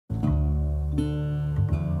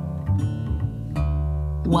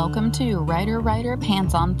Welcome to Writer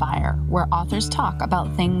Pants on Fire, where authors talk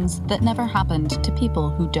about things that never happened to people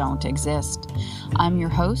who don't exist. I'm your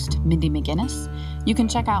host, Mindy McGinnis. You can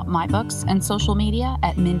check out my books and social media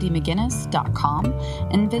at mindymcginnis.com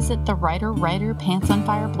and visit the Writer Pants on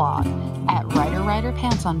Fire blog at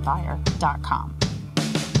writerpantsonfire.com.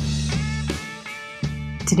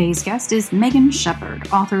 Today's guest is Megan Shepherd,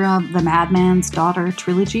 author of The Madman's Daughter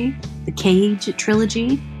trilogy, The Cage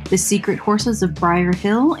trilogy, The Secret Horses of Briar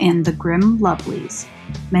Hill, and The Grim Lovelies.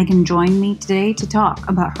 Megan joined me today to talk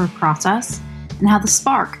about her process and how the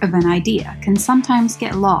spark of an idea can sometimes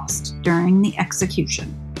get lost during the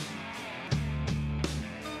execution.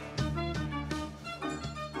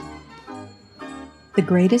 The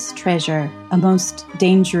greatest treasure, a most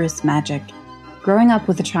dangerous magic. Growing up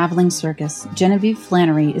with a traveling circus, Genevieve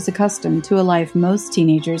Flannery is accustomed to a life most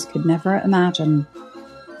teenagers could never imagine.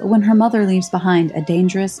 But when her mother leaves behind a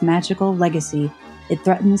dangerous, magical legacy, it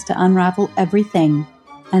threatens to unravel everything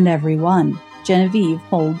and everyone Genevieve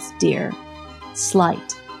holds dear.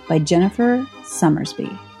 Slight by Jennifer Summersby.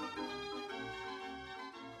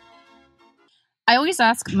 I always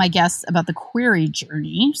ask my guests about the query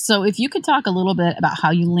journey, so if you could talk a little bit about how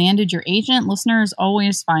you landed your agent, listeners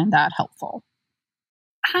always find that helpful.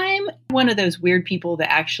 I'm one of those weird people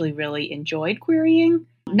that actually really enjoyed querying.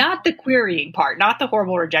 Not the querying part, not the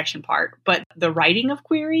horrible rejection part, but the writing of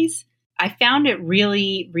queries. I found it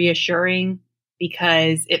really reassuring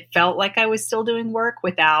because it felt like I was still doing work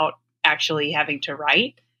without actually having to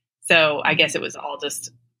write. So I guess it was all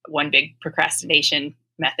just one big procrastination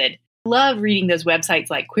method. Love reading those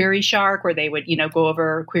websites like Query Shark, where they would, go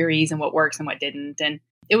over queries and what works and what didn't. And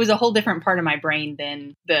it was a whole different part of my brain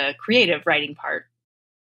than the creative writing part.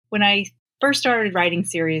 When I first started writing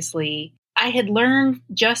seriously, I had learned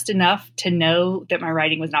just enough to know that my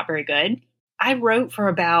writing was not very good. I wrote for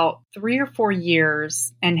about 3 or 4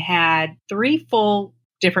 years and had 3 full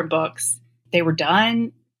different books. They were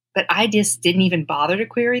done, but I just didn't even bother to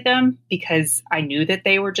query them because I knew that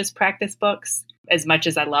they were just practice books as much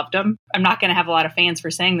as I loved them. I'm not going to have a lot of fans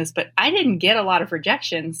for saying this, but I didn't get a lot of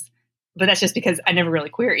rejections. But that's just because I never really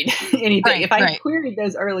queried anything. Right, if I queried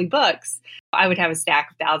those early books, I would have a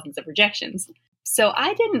stack of thousands of rejections. So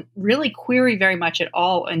I didn't really query very much at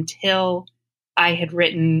all until I had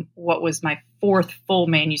written what was my 4th full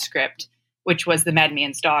manuscript, which was The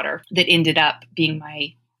Madman's Daughter, that ended up being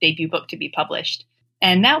my debut book to be published.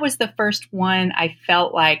 And that was the first one I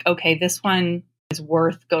felt like, okay, this one is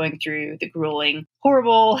worth going through the grueling,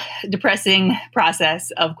 horrible, depressing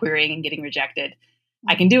process of querying and getting rejected.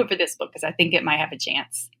 I can do it for this book because I think it might have a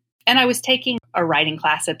chance. And I was taking a writing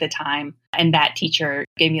class at the time, and that teacher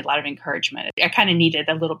gave me a lot of encouragement. I kind of needed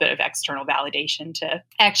a little bit of external validation to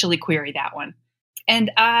actually query that one.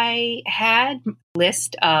 And I had a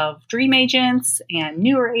list of dream agents and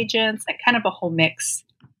newer agents and kind of a whole mix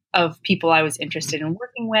of people I was interested in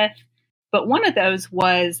working with. But one of those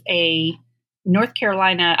was a North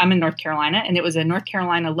Carolina, I'm in North Carolina, and it was a North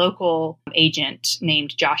Carolina local agent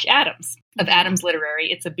named Josh Adams of Adams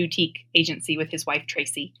Literary. It's a boutique agency with his wife,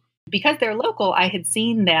 Tracy. Because they're local, I had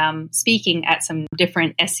seen them speaking at some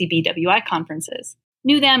different SCBWI conferences.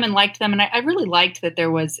 Knew them and liked them, and I really liked that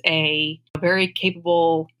there was a very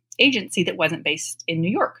capable agency that wasn't based in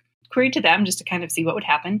New York. Queried to them just to kind of see what would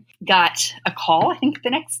happen. Got a call, I think,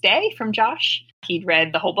 the next day from Josh. He'd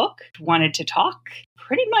read the whole book, wanted to talk,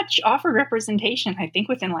 pretty much offered representation, I think,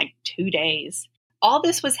 within like 2 days. All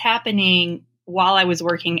this was happening while I was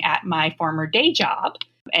working at my former day job.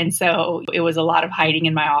 And so it was a lot of hiding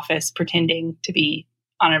in my office, pretending to be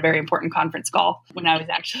on a very important conference call when I was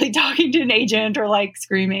actually talking to an agent or like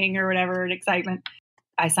screaming or whatever in excitement.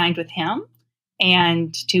 I signed with him.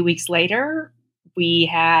 And 2 weeks later, we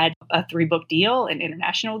had a 3-book deal and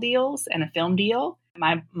international deals and a film deal.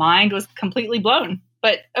 My mind was completely blown.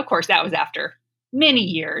 But of course, that was after many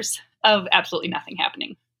years of absolutely nothing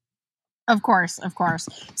happening. Of course.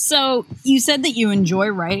 So you said that you enjoy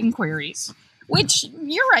writing queries, which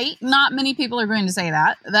you're right. Not many people are going to say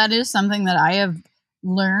that. That is something that I have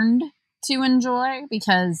learned to enjoy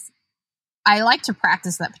because I like to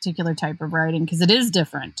practice that particular type of writing because it is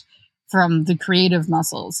different from the creative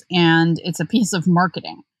muscles and it's a piece of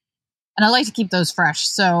marketing. And I like to keep those fresh.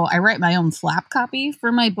 So I write my own flap copy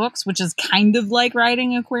for my books, which is kind of like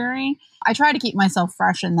writing a query. I try to keep myself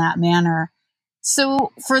fresh in that manner.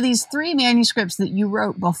 So for these 3 manuscripts that you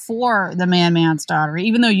wrote before The Madman's Daughter,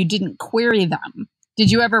 even though you didn't query them, did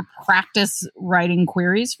you ever practice writing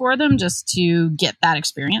queries for them just to get that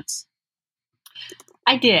experience?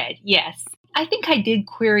 I did, yes. I think I did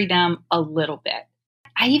query them a little bit.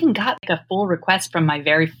 I even got like a full request from my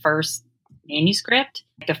very first manuscript,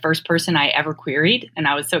 the first person I ever queried. And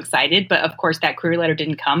I was so excited. But of course, that query letter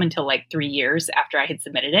didn't come until like 3 years after I had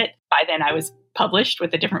submitted it. By then, I was published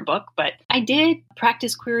with a different book. But I did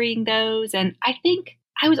practice querying those. And I think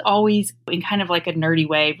I was always, in kind of like a nerdy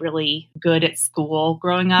way, really good at school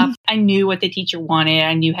growing up. I knew what the teacher wanted.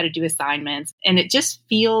 I knew how to do assignments. And it just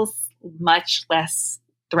feels much less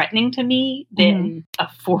threatening to me than a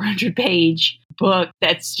 400-page book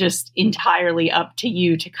that's just entirely up to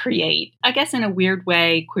you to create. I guess in a weird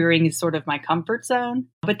way, querying is sort of my comfort zone.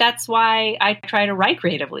 But that's why I try to write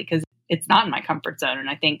creatively, because it's not in my comfort zone. And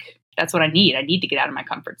I think that's what I need. I need to get out of my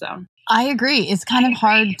comfort zone. I agree. It's kind of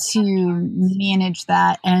hard to manage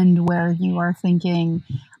that end where you are thinking,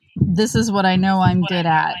 this is what I know I'm good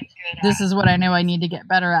at. This is what I know I need to get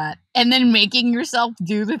better at. And then making yourself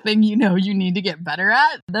do the thing you know you need to get better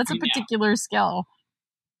at. That's a particular skill.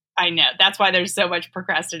 I know. That's why there's so much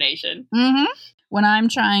procrastination. When I'm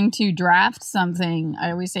trying to draft something,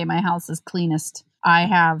 I always say my house is cleanest. I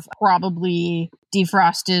have probably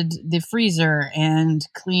defrosted the freezer and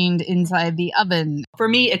cleaned inside the oven. For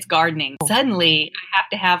me, it's gardening. Suddenly, I have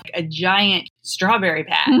to have a giant strawberry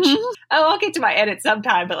patch. Oh, I'll get to my edit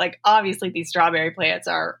sometime, but like obviously these strawberry plants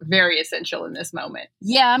are very essential in this moment.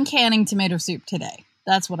 Yeah, I'm canning tomato soup today.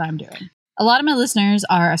 That's what I'm doing. A lot of my listeners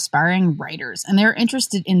are aspiring writers and they're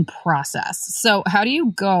interested in process. So how do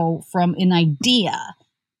you go from an idea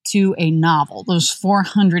to a novel, those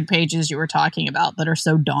 400 pages you were talking about that are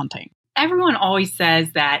so daunting? Everyone always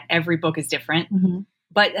says that every book is different,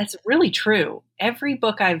 but that's really true. Every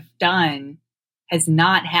book I've done has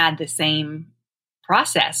not had the same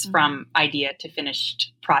process from idea to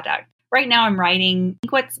finished product. Right now I'm writing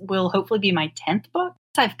what will hopefully be my 10th book.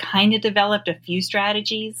 I've kind of developed a few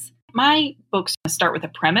strategies. My books start with a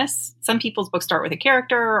premise. Some people's books start with a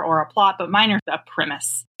character or a plot, but mine are a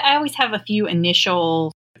premise. I always have a few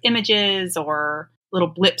initial images or little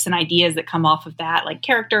blips and ideas that come off of that, like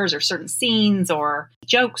characters or certain scenes or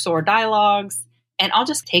jokes or dialogues. And I'll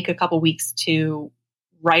just take a couple weeks to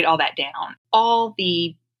write all that down. All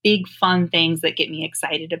the big fun things that get me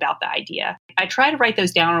excited about the idea. I try to write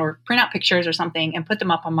those down or print out pictures or something and put them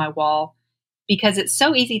up on my wall, because it's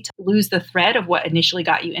so easy to lose the thread of what initially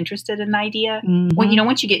got you interested in the idea.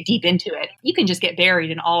 Once you get deep into it, you can just get buried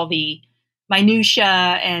in all the minutia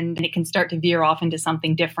and it can start to veer off into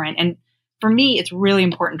something different. And for me, it's really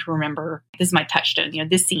important to remember this is my touchstone,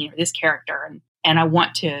 this scene or this character. And I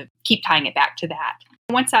want to keep tying it back to that.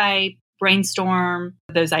 Once I brainstorm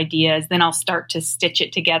those ideas, then I'll start to stitch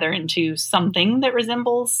it together into something that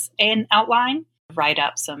resembles an outline. Write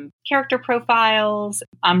up some character profiles.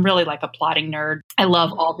 I'm really like a plotting nerd. I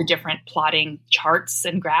love all the different plotting charts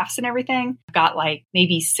and graphs and everything. I've got like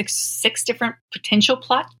maybe six different potential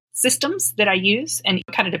plot systems that I use, and it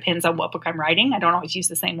kind of depends on what book I'm writing. I don't always use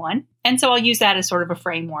the same one. And so I'll use that as sort of a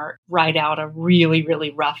framework, write out a really,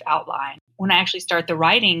 really rough outline. When I actually start the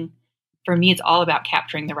writing, for me, it's all about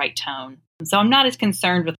capturing the right tone. So I'm not as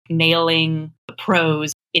concerned with nailing the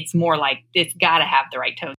prose. It's more like it's got to have the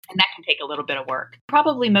right tone. And that can take a little bit of work.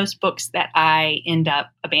 Probably most books that I end up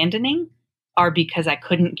abandoning are because I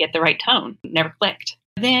couldn't get the right tone. It never clicked.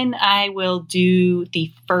 Then I will do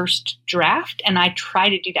the first draft, and I try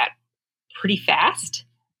to do that pretty fast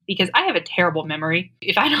because I have a terrible memory.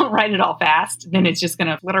 If I don't write it all fast, then it's just going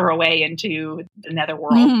to flitter away into the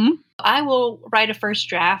netherworld. I will write a first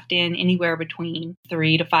draft in anywhere between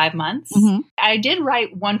 3 to 5 months. I did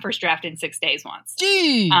write one first draft in 6 days once.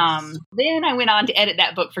 Jeez. Then I went on to edit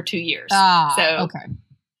that book for 2 years. Okay.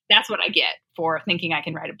 That's what I get for thinking I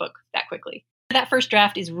can write a book that quickly. That first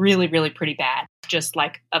draft is really, really pretty bad, just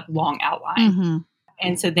like a long outline.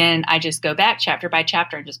 And so then I just go back chapter by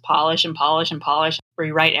chapter and just polish and polish and polish,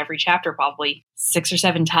 rewrite every chapter probably 6 or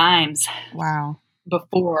 7 times. Wow.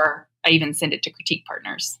 Before I even send it to critique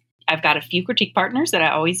partners. I've got a few critique partners that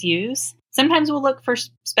I always use. Sometimes we'll look for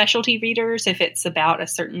specialty readers if it's about a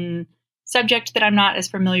certain subject that I'm not as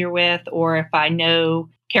familiar with, or if I know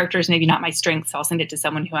characters maybe not my strengths, I'll send it to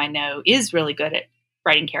someone who I know is really good at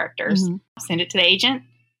writing characters. Send it to the agent,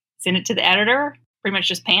 send it to the editor, pretty much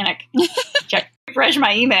just panic. Refresh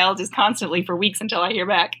my email just constantly for weeks until I hear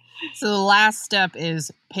back. So the last step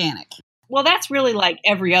is panic. Well, that's really like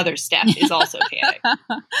every other step is also panic.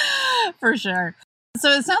 For sure. So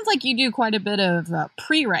it sounds like you do quite a bit of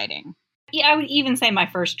pre-writing. Yeah, I would even say my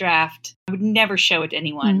first draft, I would never show it to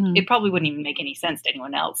anyone. It probably wouldn't even make any sense to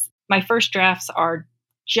anyone else. My first drafts are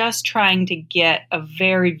just trying to get a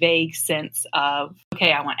very vague sense of,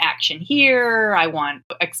 okay, I want action here. I want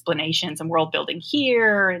explanations and world building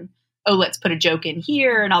here. And, oh, let's put a joke in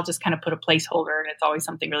here. And I'll just kind of put a placeholder. And it's always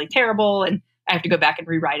something really terrible. And I have to go back and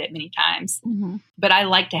rewrite it many times. But I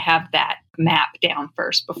like to have that map down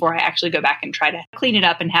first before I actually go back and try to clean it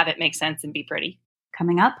up and have it make sense and be pretty.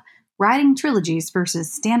 Coming up, writing trilogies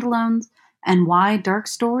versus standalones and why dark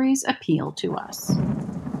stories appeal to us.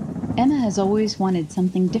 Emma has always wanted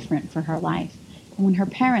something different for her life, and when her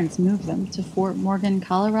parents move them to Fort Morgan,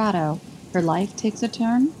 Colorado, her life takes a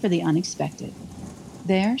turn for the unexpected.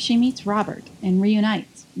 There, she meets Robert and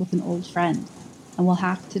reunites with an old friend, and will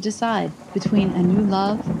have to decide between a new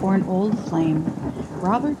love or an old flame.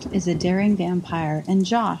 Robert is a daring vampire, and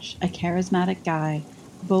Josh, a charismatic guy.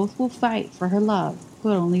 Both will fight for her love,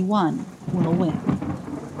 but only one will win.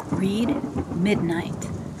 Read Midnight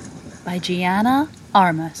by Gianna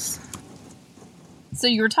Armas. So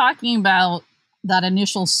you were talking about that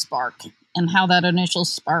initial spark and how that initial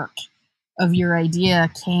spark of your idea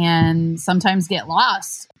can sometimes get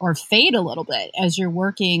lost or fade a little bit as you're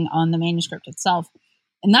working on the manuscript itself.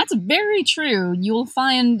 And that's very true. You'll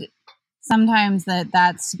find sometimes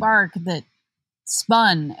that spark that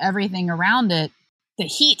spun everything around it, the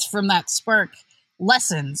heat from that spark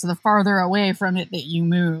lessens the farther away from it that you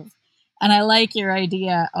move. And I like your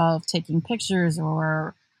idea of taking pictures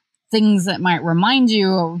or things that might remind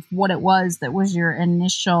you of what it was that was your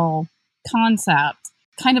initial concept,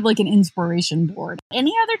 kind of like an inspiration board.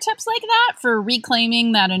 Any other tips like that for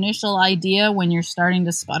reclaiming that initial idea when you're starting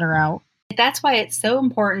to sputter out? That's why it's so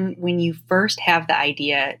important when you first have the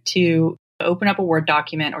idea to open up a Word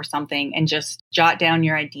document or something and just jot down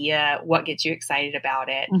your idea, what gets you excited about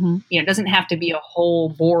it. Mm-hmm. It doesn't have to be a whole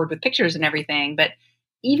board with pictures and everything, but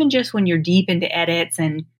even just when you're deep into edits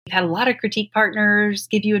and you've had a lot of critique partners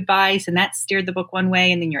give you advice and that steered the book one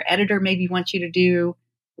way, and then your editor maybe wants you to do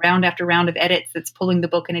round after round of edits that's pulling the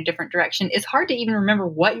book in a different direction, it's hard to even remember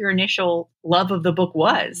what your initial love of the book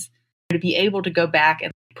was. To be able to go back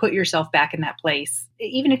and put yourself back in that place,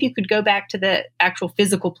 even if you could go back to the actual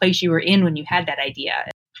physical place you were in when you had that idea,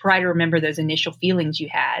 try to remember those initial feelings you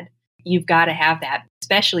had. You've got to have that,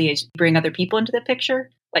 especially as you bring other people into the picture,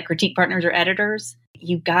 like critique partners or editors.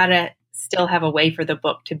 You've got to still have a way for the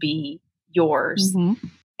book to be yours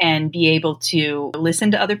and be able to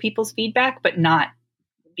listen to other people's feedback, but not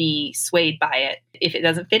be swayed by it if it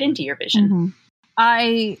doesn't fit into your vision. Mm-hmm.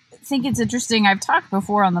 I think it's interesting. I've talked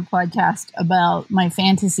before on the podcast about my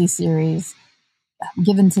fantasy series.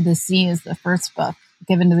 Given to the Sea is the first book,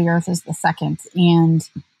 Given to the Earth is the second. And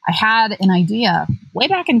I had an idea way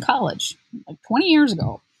back in college, like 20 years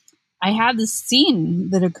ago. I had this scene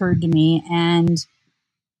that occurred to me, and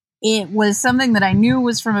it was something that I knew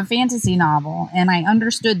was from a fantasy novel. And I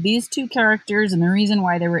understood these two characters and the reason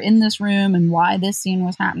why they were in this room and why this scene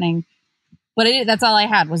was happening. But that's all I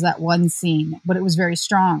had was that one scene, but it was very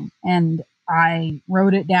strong. And I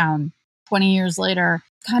wrote it down 20 years later,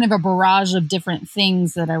 kind of a barrage of different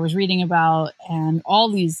things that I was reading about, and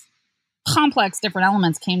all these complex different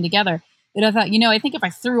elements came together that I thought, I think if I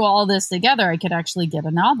threw all this together, I could actually get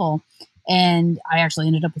a novel. And I actually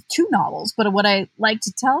ended up with 2 novels. But what I like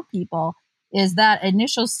to tell people is that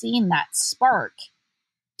initial scene, that spark,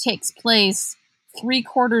 takes place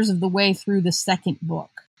 3/4 of the way through the second book.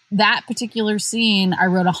 That particular scene, I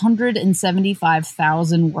wrote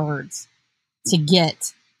 175,000 words to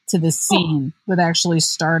get to the scene that actually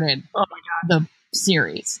started the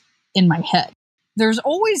series in my head. There's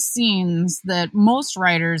always scenes that most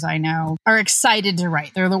writers I know are excited to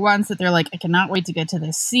write. They're the ones that they're like, I cannot wait to get to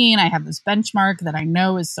this scene. I have this benchmark that I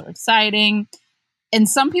know is so exciting. And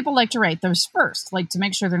some people like to write those first, like to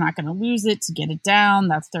make sure they're not going to lose it, to get it down.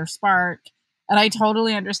 That's their spark. And I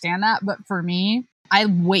totally understand that. But for me, I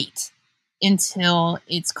wait until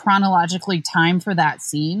it's chronologically time for that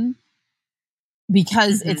scene,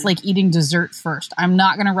 because it's like eating dessert first. I'm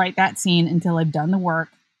not going to write that scene until I've done the work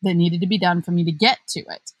that needed to be done for me to get to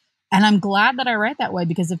it. And I'm glad that I write that way,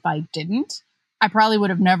 because if I didn't, I probably would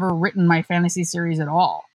have never written my fantasy series at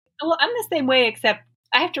all. Well, I'm the same way, except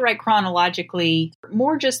I have to write chronologically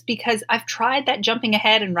more just because I've tried that jumping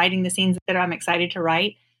ahead and writing the scenes that I'm excited to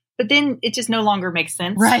write. But then it just no longer makes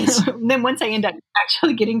sense. Right. Then once I end up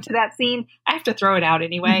actually getting to that scene, I have to throw it out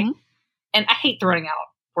anyway. Mm-hmm. And I hate throwing out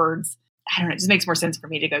words. I don't know. It just makes more sense for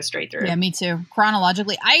me to go straight through. Yeah, me too.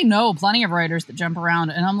 Chronologically, I know plenty of writers that jump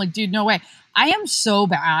around, and I'm like, dude, no way. I am so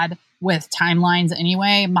bad with timelines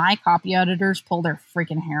anyway. My copy editors pull their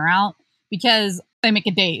freaking hair out because they make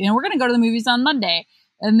a date. We're going to go to the movies on Monday.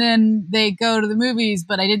 And then they go to the movies,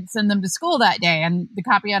 but I didn't send them to school that day. And the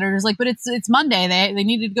copy editor's like, but it's Monday. They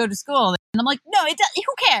needed to go to school. And I'm like, no,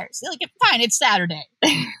 who cares? Like, fine, it's Saturday.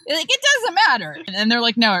 Like, it doesn't matter. And they're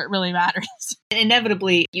like, no, it really matters.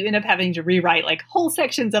 Inevitably, you end up having to rewrite like whole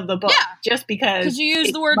sections of the book just because you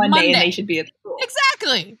use the word Monday and they should be at school.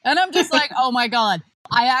 Exactly. And I'm just like, oh my God.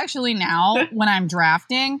 I actually now, when I'm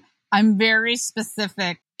drafting, I'm very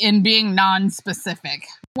specific in being non-specific.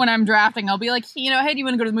 When I'm drafting, I'll be like, hey, do you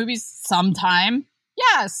want to go to the movies sometime?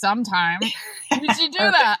 Yeah, sometime. We should do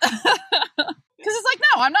that. Because it's like,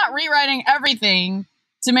 no, I'm not rewriting everything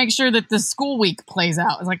to make sure that the school week plays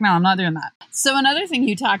out. It's like, no, I'm not doing that. So another thing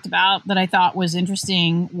you talked about that I thought was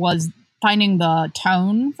interesting was finding the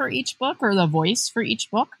tone for each book or the voice for each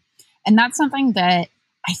book. And that's something that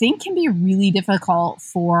I think can be really difficult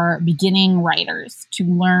for beginning writers to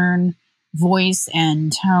learn voice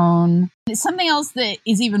and tone. It's something else that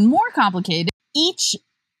is even more complicated. Each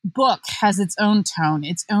book has its own tone,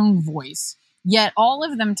 its own voice, yet all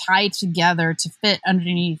of them tie together to fit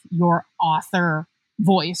underneath your author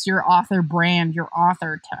voice, your author brand, your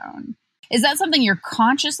author tone. Is that something you're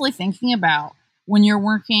consciously thinking about when you're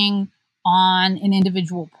working on an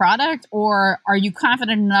individual product, or are you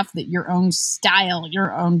confident enough that your own style,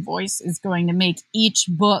 your own voice is going to make each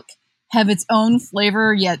book have its own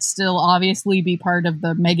flavor, yet still obviously be part of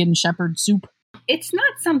the Megan Shepherd soup? It's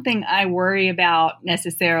not something I worry about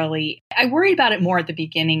necessarily. I worry about it more at the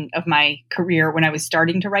beginning of my career when I was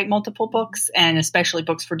starting to write multiple books, and especially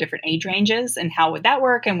books for different age ranges, and how would that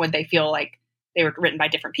work, and would they feel like they were written by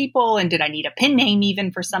different people, and did I need a pen name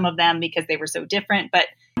even for some of them because they were so different? But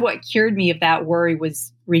what cured me of that worry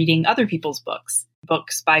was reading other people's books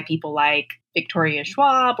by people like Victoria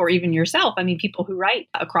Schwab or even yourself. I mean, people who write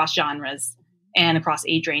across genres and across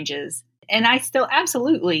age ranges. And I still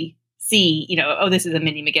absolutely see, this is a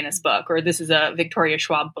Mindy McGinnis book or this is a Victoria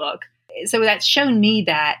Schwab book. So that's shown me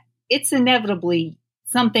that it's inevitably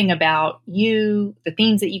something about you, the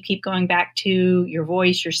themes that you keep going back to, your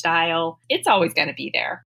voice, your style. It's always going to be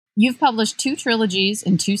there. You've published 2 trilogies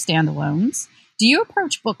and 2 standalones. Do you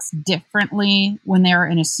approach books differently when they're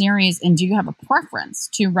in a series, and do you have a preference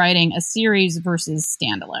to writing a series versus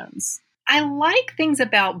standalones? I like things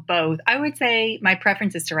about both. I would say my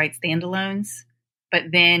preference is to write standalones, but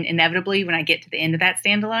then inevitably when I get to the end of that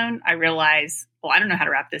standalone, I realize, I don't know how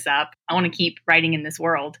to wrap this up. I want to keep writing in this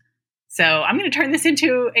world. So I'm going to turn this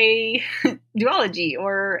into a duology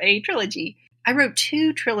or a trilogy. I wrote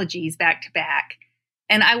 2 trilogies back to back,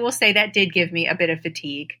 and I will say that did give me a bit of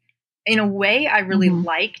fatigue. In a way, I really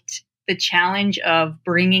liked the challenge of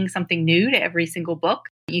bringing something new to every single book.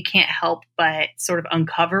 You can't help but sort of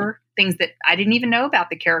uncover things that I didn't even know about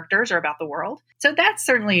the characters or about the world. So that's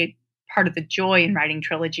certainly part of the joy in writing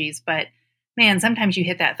trilogies. But man, sometimes you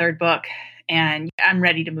hit that 3rd book and I'm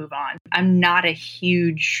ready to move on. I'm not a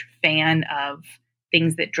huge fan of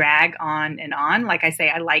things that drag on and on. Like I say,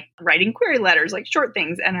 I like writing query letters, like short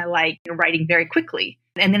things, and I like writing very quickly.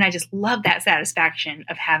 And then I just love that satisfaction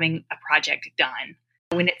of having a project done.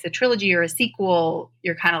 When it's a trilogy or a sequel,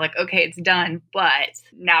 you're kind of like, okay, it's done, but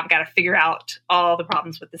now I've got to figure out all the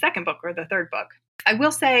problems with the 2nd book or the 3rd book. I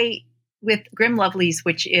will say with Grim Lovelies,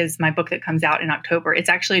 which is my book that comes out in October, it's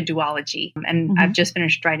actually a duology, and I've just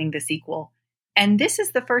finished writing the sequel. And this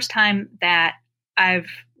is the first time that I've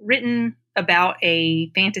written about a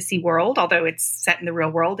fantasy world, although it's set in the real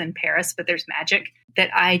world in Paris, but there's magic, that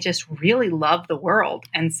I just really love the world.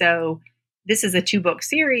 And so this is a 2-book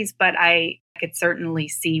series, but I could certainly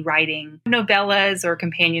see writing novellas or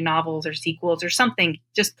companion novels or sequels or something,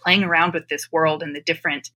 just playing around with this world and the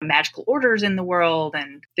different magical orders in the world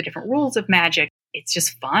and the different rules of magic. It's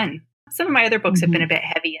just fun. Some of my other books have been a bit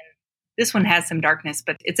heavy, and this one has some darkness,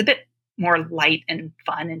 but it's a bit more light and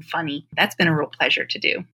fun and funny. That's been a real pleasure to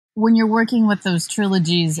do. When you're working with those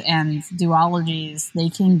trilogies and duologies, they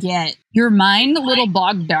can get your mind a little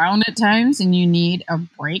bogged down at times, and you need a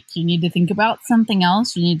break. You need to think about something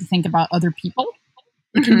else. You need to think about other people.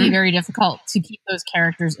 It can be very difficult to keep those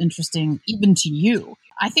characters interesting, even to you.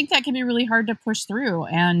 I think that can be really hard to push through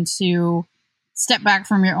and to step back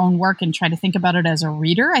from your own work and try to think about it as a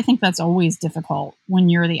reader. I think that's always difficult when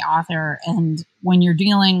you're the author and when you're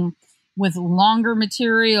dealing with longer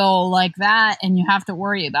material like that, and you have to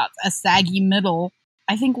worry about a saggy middle.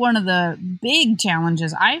 I think one of the big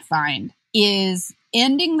challenges I find is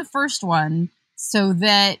ending the first one so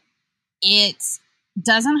that it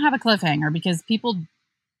doesn't have a cliffhanger, because people,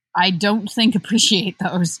 I don't think, appreciate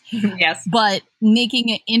those. Yes. But making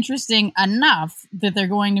it interesting enough that they're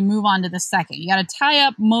going to move on to the second. You got to tie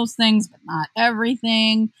up most things, but not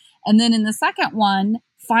everything. And then in the second one,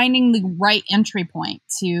 finding the right entry point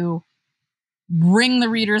to bring the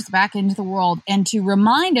readers back into the world and to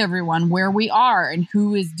remind everyone where we are and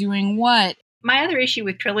who is doing what. My other issue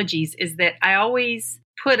with trilogies is that I always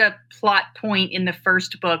put a plot point in the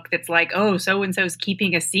first book that's like, oh, so-and-so's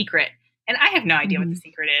keeping a secret. And I have no idea what the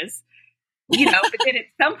secret is, but then at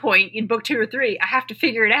some point in book 2 or 3, I have to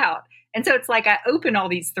figure it out. And so it's like I open all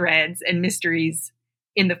these threads and mysteries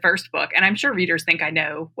in the first book, and I'm sure readers think I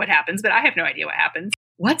know what happens, but I have no idea what happens.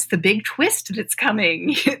 What's the big twist that's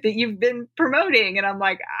coming that you've been promoting? And I'm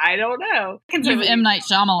like, I don't know. You've M. Night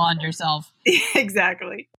Shyamalan yourself.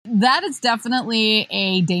 Exactly. That is definitely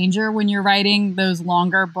a danger when you're writing those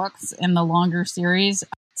longer books in the longer series.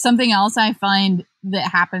 Something else I find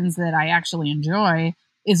that happens that I actually enjoy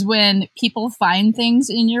is when people find things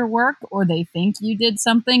in your work or they think you did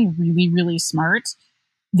something really, really smart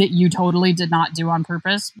that you totally did not do on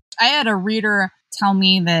purpose. I had a reader tell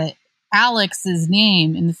me that Alex's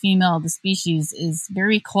name in the female of the species is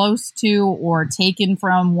very close to or taken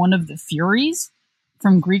from one of the Furies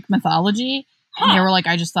from Greek mythology. And they were like,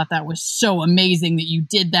 I just thought that was so amazing that you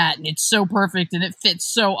did that. And it's so perfect and it fits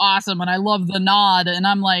so awesome. And I love the nod. And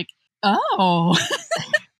I'm like, oh.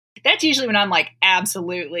 That's usually when I'm like,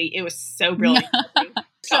 absolutely. It was so brilliant.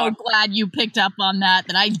 So glad you picked up on that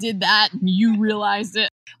I did that and you realized it.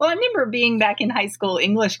 Well, I remember being back in high school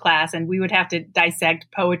English class and we would have to dissect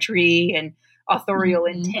poetry and authorial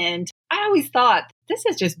intent. I always thought, this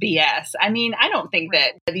is just BS. I mean, I don't think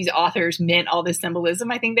that these authors meant all this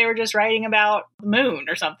symbolism. I think they were just writing about the moon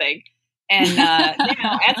or something. And now,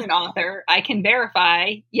 as an author, I can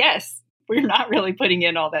verify, yes, we're not really putting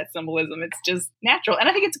in all that symbolism. It's just natural. And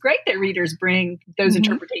I think it's great that readers bring those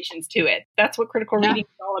interpretations to it. That's what critical reading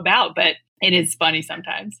is all about. But it is funny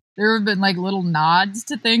sometimes. There have been like little nods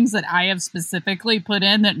to things that I have specifically put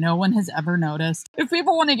in that no one has ever noticed. If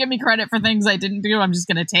people want to give me credit for things I didn't do, I'm just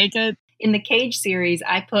going to take it. In the Cage series,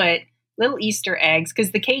 I put little Easter eggs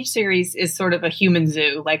because the Cage series is sort of a human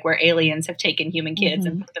zoo, like where aliens have taken human kids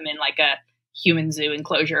and put them in like a human zoo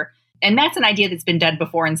enclosure. And that's an idea that's been done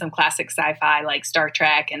before in some classic sci-fi like Star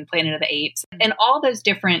Trek and Planet of the Apes. And all those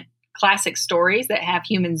different classic stories that have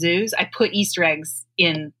human zoos, I put Easter eggs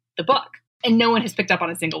in the book. And no one has picked up on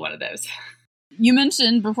a single one of those. You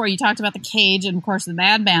mentioned before, you talked about the Cage and, of course, the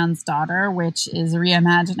Madman's Daughter, which is a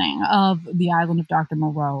reimagining of The Island of Dr.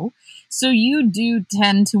 Moreau. So you do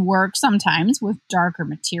tend to work sometimes with darker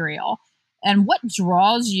material. And what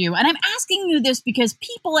draws you? And I'm asking you this because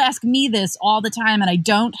people ask me this all the time, and I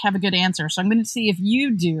don't have a good answer. So I'm going to see if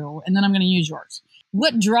you do, and then I'm going to use yours.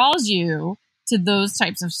 What draws you to those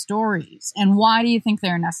types of stories, and why do you think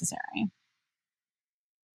they're necessary?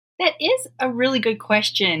 That is a really good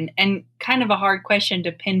question and kind of a hard question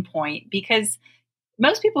to pinpoint because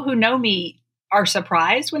most people who know me are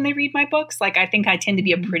surprised when they read my books. Like, I think I tend to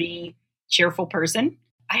be a pretty cheerful person.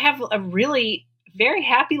 I have a really very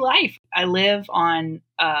happy life. I live on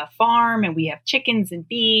a farm and we have chickens and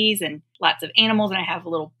bees and lots of animals and I have a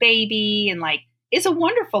little baby and like, it's a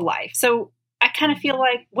wonderful life. So I kind of feel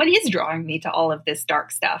like, what is drawing me to all of this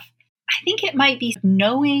dark stuff? I think it might be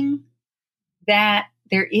knowing that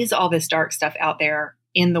there is all this dark stuff out there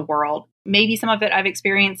in the world. Maybe some of it I've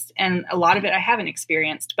experienced and a lot of it I haven't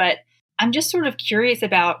experienced, but I'm just sort of curious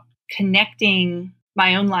about connecting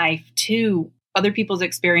my own life to other people's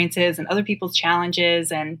experiences and other people's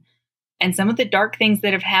challenges and some of the dark things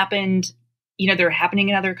that have happened, you know, they're happening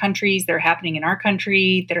in other countries, they're happening in our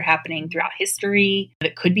country, that are happening throughout history,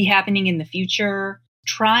 that could be happening in the future,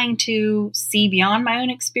 trying to see beyond my own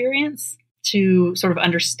experience to sort of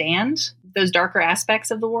understand those darker aspects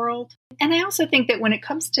of the world. And I also think that when it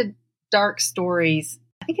comes to dark stories,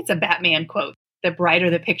 I think it's a Batman quote, the brighter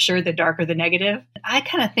the picture, the darker the negative. I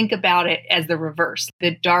kind of think about it as the reverse.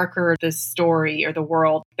 The darker the story or the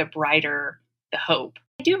world, the brighter the hope.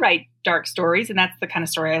 I do write dark stories, and that's the kind of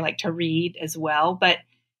story I like to read as well. But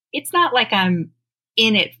it's not like I'm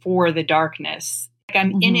in it for the darkness. Like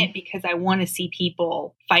I'm in it because I want to see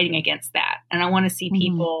people fighting against that. And I want to see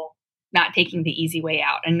people not taking the easy way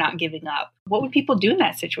out and not giving up. What would people do in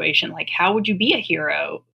that situation? Like, how would you be a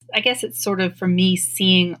hero? I guess it's sort of, for me,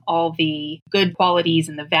 seeing all the good qualities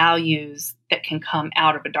and the values that can come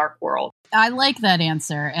out of a dark world. I like that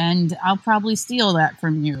answer, and I'll probably steal that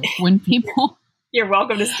from you when people... You're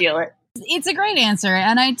welcome to steal it. It's a great answer,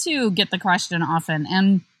 and I, too, get the question often.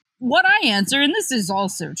 And what I answer, and this is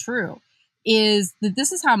also true, is that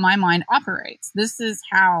this is how my mind operates. This is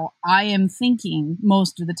how I am thinking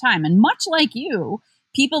most of the time. And much like you,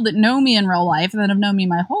 people that know me in real life and that have known me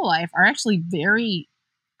my whole life are actually very...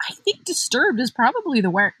 I think disturbed is probably the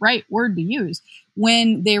right word to use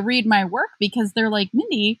when they read my work, because they're like,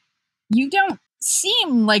 Mindy, you don't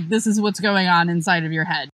seem like this is what's going on inside of your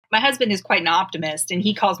head. My husband is quite an optimist and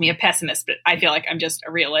he calls me a pessimist, but I feel like I'm just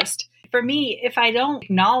a realist. For me, if I don't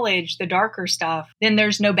acknowledge the darker stuff, then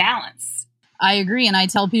there's no balance. I agree. And I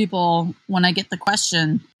tell people when I get the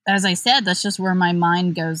question, as I said, that's just where my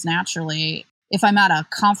mind goes naturally. if I'm at a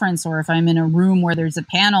conference or if I'm in a room where there's a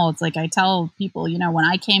panel, it's like I tell people, when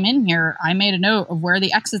I came in here, I made a note of where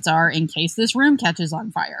the exits are in case this room catches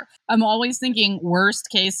on fire. I'm always thinking worst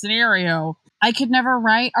case scenario. I could never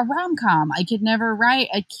write a rom-com. I could never write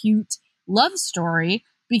a cute love story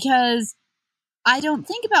because I don't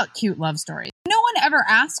think about cute love stories. No one ever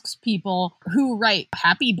asks people who write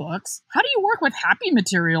happy books, how do you work with happy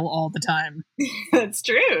material all the time? That's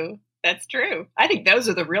true. That's true. I think those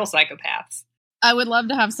are the real psychopaths. I would love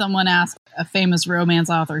to have someone ask a famous romance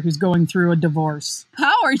author who's going through a divorce,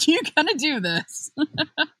 how are you going to do this?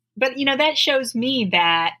 But, that shows me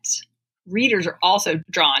that readers are also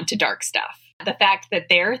drawn to dark stuff. The fact that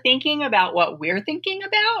they're thinking about what we're thinking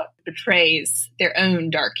about betrays their own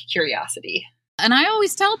dark curiosity. And I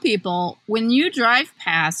always tell people, when you drive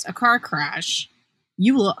past a car crash,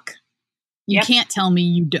 you look. You can't tell me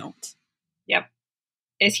you don't. Yep.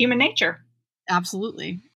 It's human nature.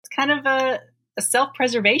 Absolutely. It's kind of a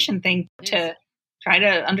self-preservation thing to try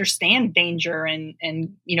to understand danger and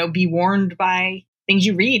be warned by things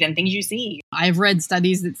you read and things you see. I've read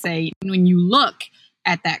studies that say when you look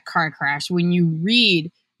at that car crash, when you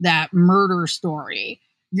read that murder story,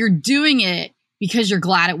 you're doing it because you're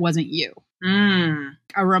glad it wasn't you.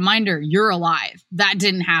 A reminder, you're alive. That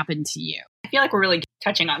didn't happen to you. I feel like we're really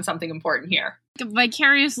touching on something important here.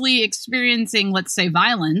 Vicariously experiencing, let's say,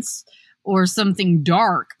 violence or something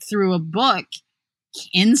dark through a book,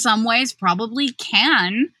 in some ways probably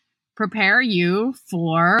can prepare you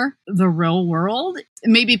for the real world,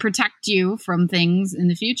 maybe protect you from things in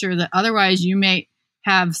the future that otherwise you may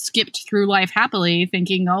have skipped through life happily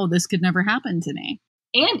thinking, oh, this could never happen to me.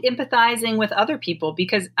 And empathizing with other people,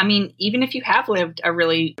 because, even if you have lived a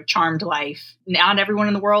really charmed life, not everyone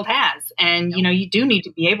in the world has. And, you do need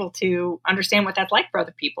to be able to understand what that's like for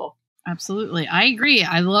other people. Absolutely. I agree.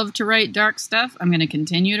 I love to write dark stuff. I'm going to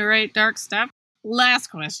continue to write dark stuff. Last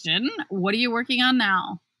question. What are you working on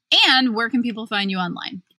now? And where can people find you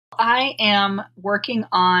online? I am working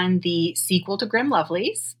on the sequel to Grim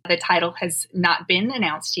Lovelies. The title has not been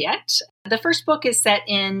announced yet. The first book is set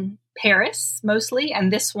in Paris mostly,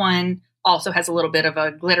 and this one also has a little bit of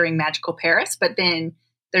a glittering magical Paris, but then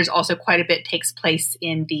there's also quite a bit takes place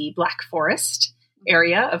in the Black Forest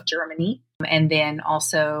area of Germany, and then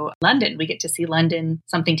also London. We get to see London.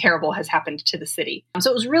 Something terrible has happened to the city. So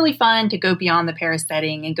it was really fun to go beyond the Paris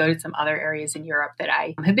setting and go to some other areas in Europe that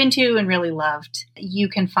I have been to and really loved. You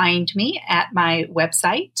can find me at my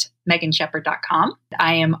website, meganshepard.com.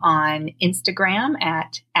 I am on Instagram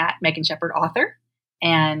at Megan Shepard Author,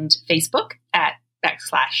 and Facebook at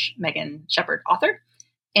 /Megan Shepard Author.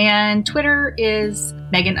 And Twitter is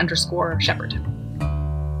Megan_Shepard.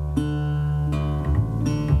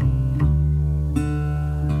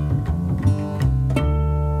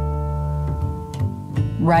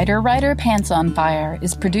 Writer Pants on Fire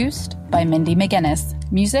is produced by Mindy McGinnis.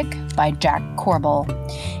 Music by Jack Corbel.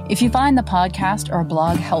 If you find the podcast or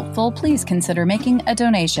blog helpful, please consider making a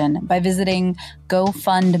donation by visiting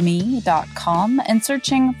gofundme.com and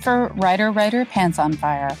searching for Writer Pants on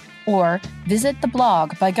Fire. Or visit the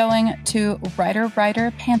blog by going to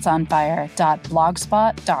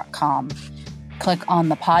writerpantsonfire.blogspot.com. Click on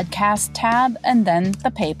the podcast tab and then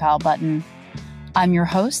the PayPal button. I'm your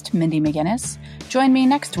host, Mindy McGinnis. Join me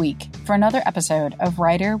next week for another episode of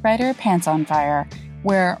Writer Pants on Fire,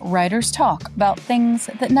 where writers talk about things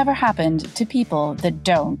that never happened to people that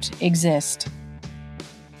don't exist.